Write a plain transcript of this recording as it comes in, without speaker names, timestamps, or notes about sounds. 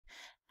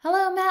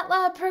Hello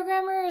MATLAB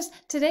programmers!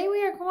 Today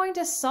we are going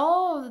to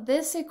solve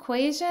this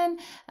equation.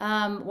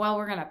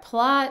 We're going to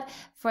plot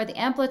for the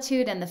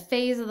amplitude and the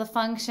phase of the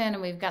function,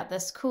 and we've got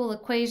this cool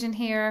equation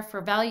here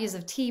for values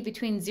of t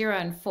between 0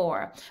 and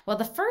 4. Well,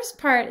 the first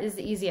part is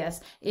the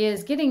easiest,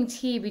 is getting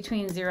t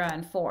between 0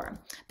 and 4.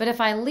 But if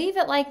I leave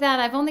it like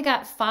that, I've only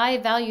got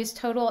 5 values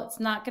total. It's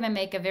not going to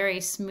make a very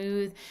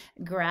smooth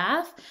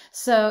graph.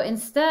 So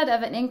instead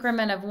of an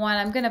increment of 1,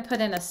 I'm going to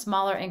put in a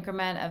smaller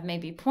increment of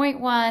maybe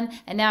 0.1,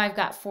 and now I've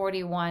got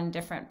 41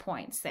 different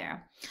points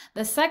there.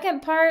 The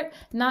second part,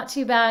 not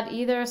too bad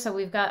either. So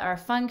we've got our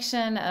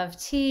function of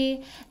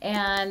t,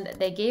 and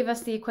they gave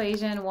us the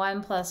equation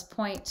 1 plus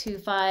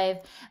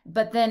 0.25.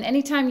 But then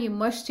anytime you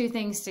mush two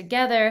things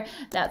together,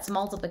 that's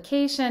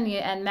multiplication,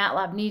 and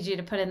MATLAB needs you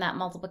to put in that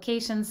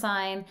multiplication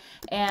sign.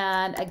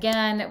 And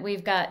again,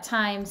 we've got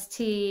times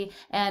t,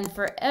 and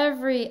for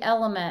every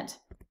element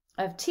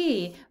of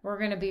t, we're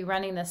going to be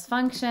running this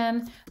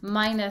function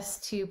minus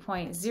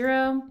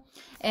 2.0,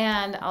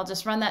 and I'll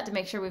just run that to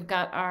make sure we've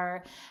got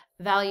our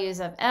values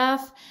of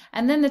f.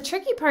 And then the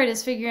tricky part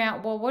is figuring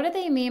out, well, what do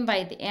they mean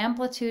by the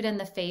amplitude and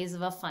the phase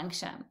of a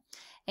function?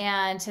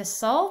 And to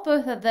solve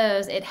both of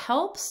those, it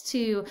helps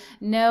to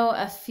know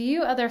a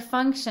few other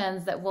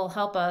functions that will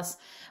help us.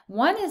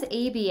 One is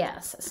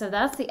ABS, so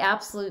that's the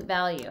absolute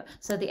value.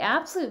 So the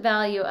absolute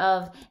value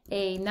of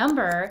a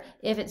number,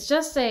 if it's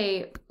just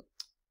a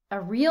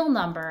real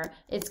number,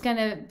 it's going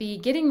to be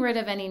getting rid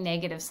of any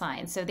negative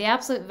signs. So the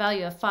absolute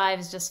value of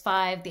 5 is just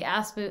 5. The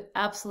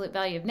absolute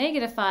value of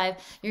negative 5,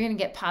 you're going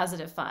to get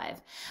positive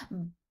 5.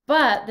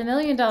 But the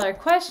million-dollar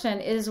question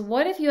is,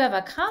 what if you have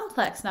a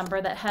complex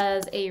number that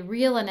has a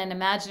real and an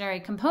imaginary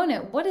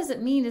component? What does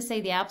it mean to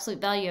say the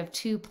absolute value of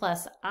 2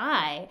 plus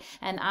I,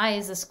 and I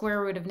is the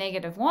square root of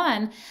negative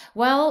 1?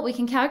 Well, we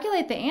can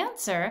calculate the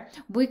answer.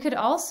 We could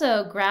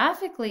also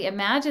graphically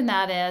imagine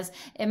that as,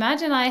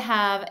 imagine I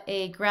have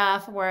a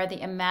graph where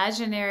the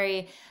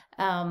imaginary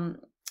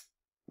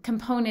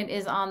component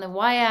is on the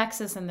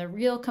y-axis and the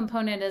real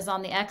component is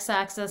on the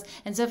x-axis.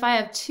 And so if I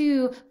have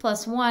 2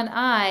 plus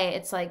 1i,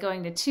 it's like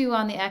going to 2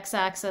 on the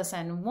x-axis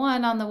and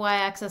 1 on the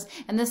y-axis.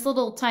 And this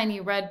little tiny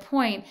red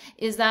point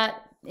is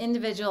that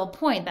individual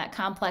point, that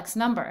complex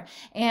number.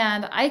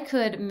 And I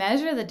could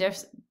measure the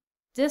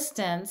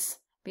distance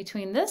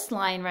between this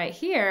line right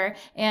here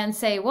and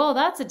say, well,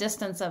 that's a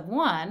distance of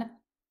 1,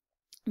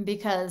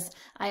 because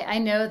I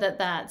know that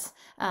that's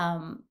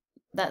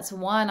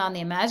 1 on the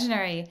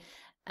imaginary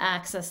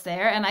axis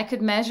there, and I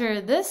could measure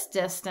this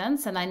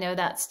distance, and I know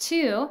that's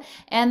 2.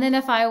 And then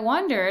if I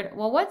wondered,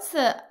 well, what's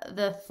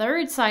the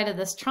third side of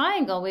this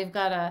triangle? We've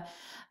got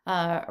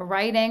a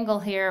right angle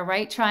here, a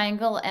right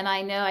triangle, and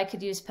I know I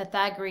could use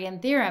Pythagorean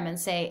theorem and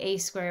say a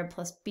squared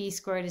plus b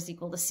squared is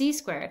equal to c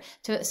squared.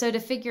 So to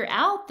figure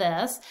out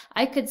this,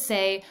 I could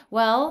say,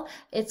 well,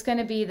 it's going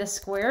to be the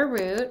square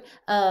root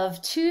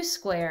of 2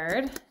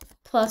 squared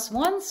plus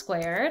 1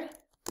 squared,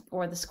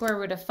 or the square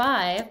root of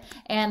 5,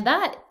 and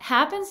that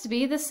happens to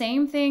be the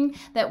same thing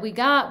that we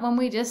got when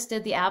we just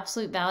did the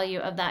absolute value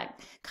of that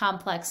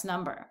complex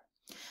number.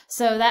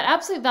 So that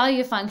absolute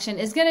value function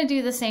is going to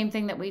do the same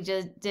thing that we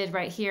just did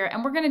right here,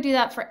 and we're going to do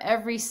that for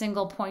every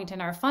single point in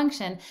our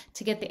function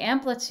to get the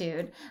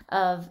amplitude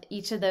of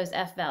each of those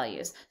f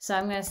values. So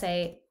I'm going to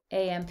say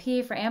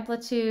AMP for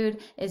amplitude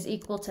is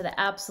equal to the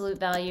absolute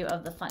value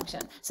of the function.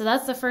 So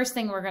that's the first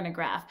thing we're going to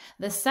graph.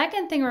 The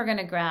second thing we're going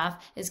to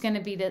graph is going to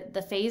be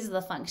the phase of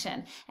the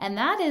function, and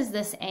that is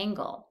this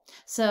angle.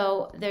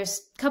 So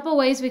there's a couple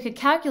ways we could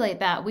calculate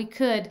that. We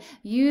could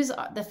use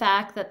the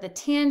fact that the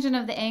tangent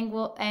of the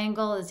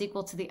angle is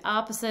equal to the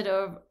opposite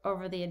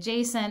over the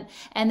adjacent,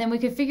 and then we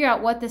could figure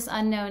out what this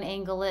unknown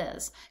angle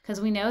is, because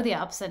we know the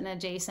opposite and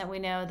adjacent. We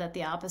know that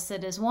the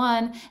opposite is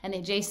 1 and the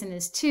adjacent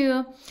is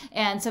 2,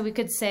 and so we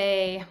could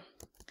say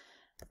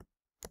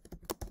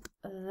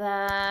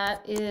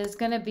that is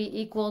going to be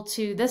equal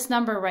to this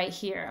number right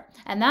here,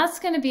 and that's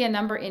going to be a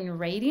number in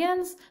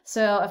radians.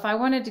 So if I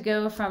wanted to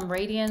go from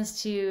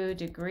radians to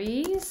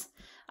degrees,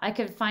 I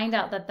could find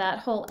out that that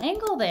whole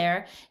angle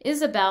there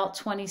is about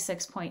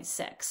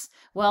 26.6.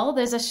 Well,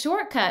 there's a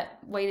shortcut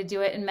way to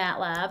do it in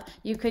MATLAB.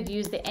 You could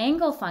use the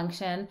angle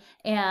function,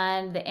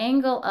 and the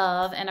angle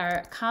of, and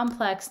our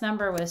complex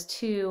number was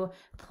 2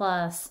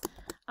 plus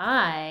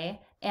I.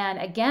 And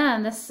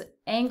again, this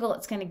angle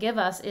it's going to give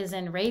us is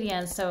in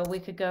radians, so we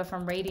could go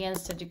from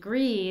radians to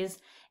degrees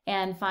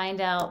and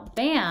find out,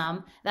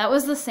 bam, that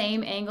was the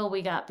same angle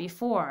we got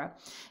before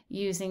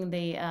using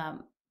the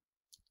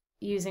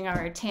using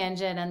our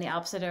tangent and the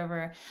opposite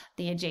over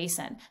the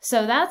adjacent.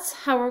 So that's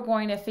how we're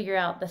going to figure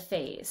out the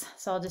phase.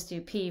 So I'll just do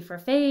P for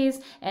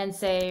phase and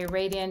say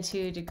radian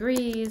to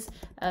degrees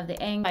of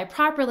the angle. If I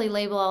properly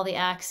label all the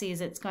axes,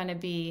 it's going to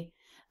be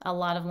a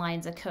lot of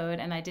lines of code,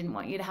 and I didn't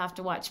want you to have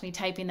to watch me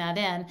typing that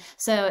in.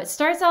 So it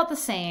starts out the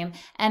same,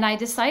 and I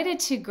decided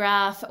to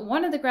graph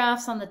one of the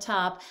graphs on the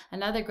top,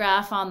 another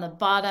graph on the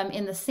bottom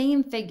in the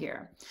same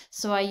figure.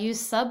 So I use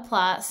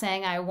subplot,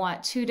 saying I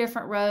want 2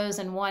 different rows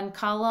and 1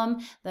 column.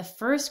 The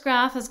first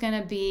graph is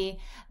going to be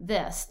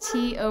this,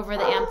 t over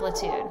the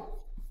amplitude.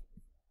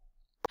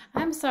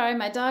 I'm sorry,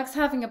 my dog's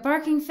having a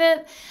barking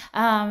fit.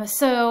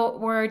 So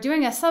we're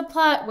doing a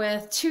subplot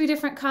with two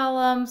different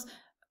columns,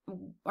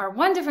 or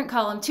one different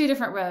column, two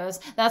different rows.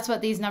 That's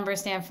what these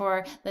numbers stand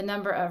for, the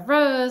number of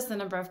rows, the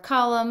number of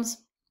columns.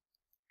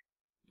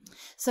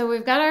 So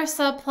we've got our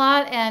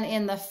subplot, and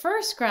in the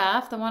first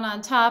graph, the one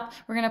on top,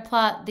 we're going to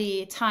plot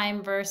the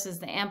time versus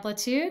the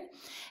amplitude.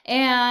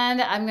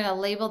 And I'm going to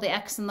label the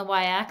x and the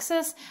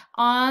y-axis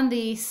on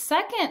the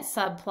second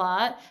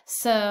subplot.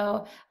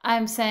 So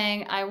I'm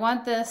saying I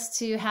want this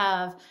to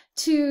have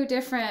two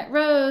different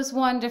rows,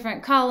 one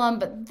different column,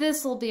 but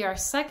this will be our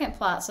second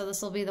plot. So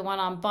this will be the one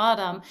on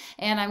bottom,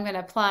 and I'm going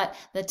to plot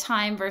the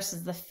time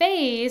versus the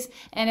phase.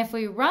 And if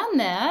we run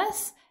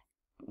this,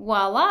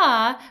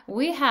 voila,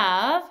 we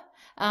have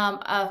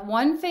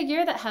one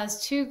figure that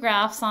has two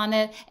graphs on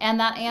it, and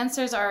that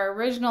answers our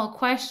original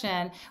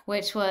question,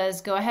 which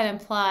was go ahead and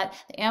plot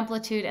the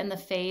amplitude and the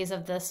phase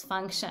of this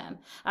function.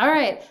 All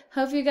right,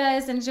 hope you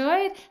guys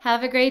enjoyed.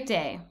 Have a great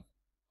day.